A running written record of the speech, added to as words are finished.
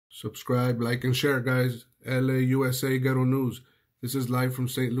Subscribe, like, and share, guys. LA, USA, Ghetto News. This is live from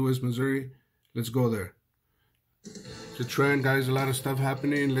St. Louis, Missouri. Let's go there. It's a trend, guys. A lot of stuff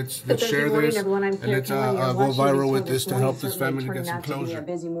happening. Let's share this and let's go viral with this to help this family get some closure. A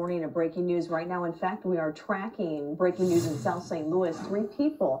busy morning of breaking news right now. In fact, we are tracking breaking news in South St. Louis. 3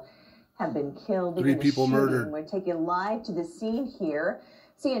 people have been killed. 3 people murdered. We're taking live to the scene here.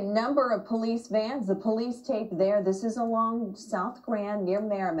 See a number of police vans. The police tape there. This is along South Grand near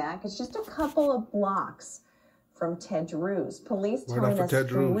Merrimack. It's just a couple of blocks from Ted Drew's. Police telling us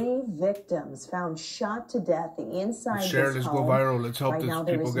 3 victims found shot to death inside this home. Let's go viral. Let's help these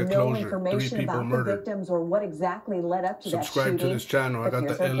people get closure. 3 people murdered. The victims or what exactly led up to that shooting. Subscribe to this channel. I got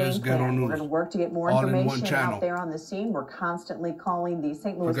the LS Ghetto News. We're going to work to get more information out there on the scene. We're constantly calling the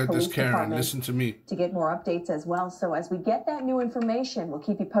St. Louis Police Department. Listen to me. To get more updates as well. So as we get that new information, we'll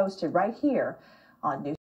keep you posted right here on News.